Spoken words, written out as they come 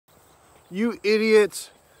You idiots.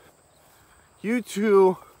 You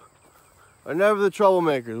two are never the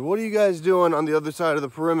troublemakers. What are you guys doing on the other side of the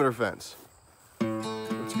perimeter fence?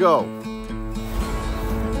 Let's go.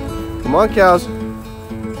 Come on, cows.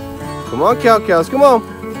 Come on, cows. Come on.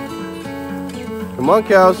 Come on,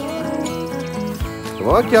 cows. Come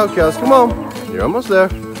on, cows. Come on. You're almost there.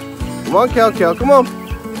 Come on, cow. Come on.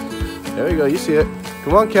 There you go. You see it.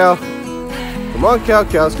 Come on, cow. Come on,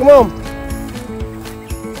 cows. Come on.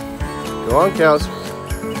 Go on, cows.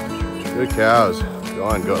 Good cows. Go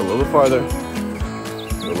on. Go a little bit farther.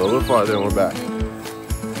 Go a little bit farther, and we're back.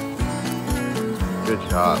 Good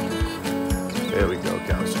job. There we go,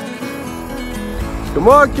 cows. Come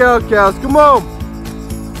on, cows. Come on.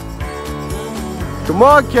 Come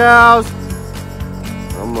on, cows.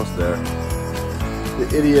 Almost there. The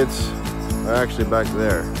idiots are actually back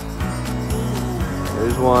there.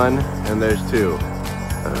 There's one, and there's two.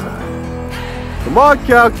 Come on,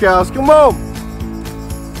 cows. Come on.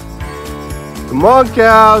 Come on,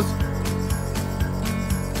 cows.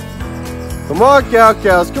 Come on,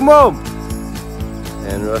 cows. Come on.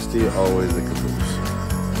 And Rusty, always the caboose.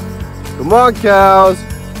 Come on, cows.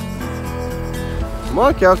 Come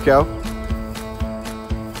on, cow.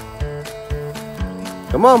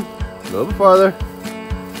 Come on. A little bit farther.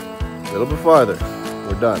 A little bit farther.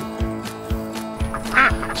 We're done.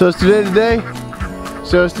 So it's today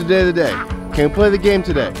the day. Can we play the game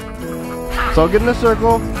today? So I'll get in a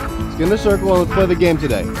circle. Let's get in a circle and let's play the game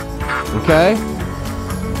today. Okay?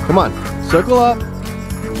 Come on. Circle up.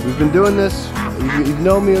 We've been doing this. You've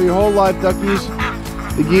known me your whole life, duckies.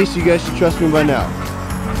 The geese, you guys should trust me by now.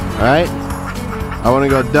 Alright? I want to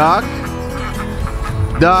go duck,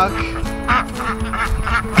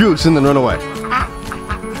 goose, and then run away.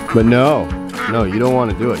 But no, you don't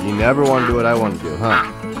want to do it. You never want to do what I want to do, huh?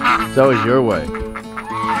 It's always your way.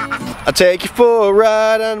 I'll take you for a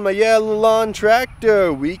ride on my yellow lawn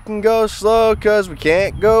tractor. We can go slow cause we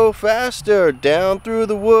can't go faster. Down through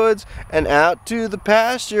the woods and out to the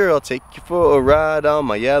pasture. I'll take you for a ride on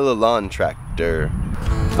my yellow lawn tractor.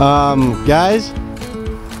 Guys,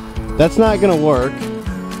 that's not gonna work.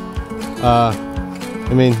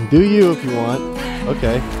 I mean, do you if you want.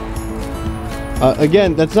 Okay.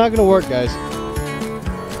 Again, that's not gonna work, guys.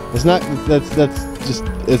 It's not.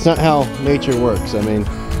 It's not how nature works. I mean,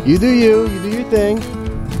 you do your thing.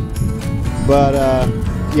 But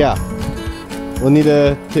yeah, we'll need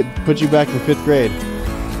to put you back in 5th grade.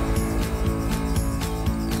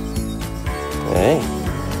 Hey,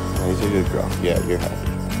 he's a good girl. Yeah, you're happy.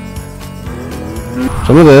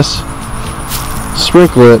 Some of this,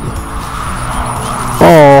 sprinkle it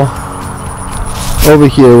all over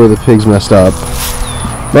here where the pigs messed up.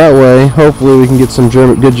 That way, hopefully we can get some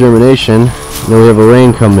good germination. Then we have a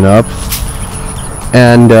rain coming up.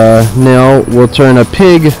 And now we'll turn a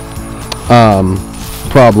pig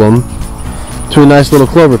problem to a nice little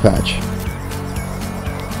clover patch.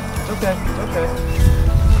 It's okay.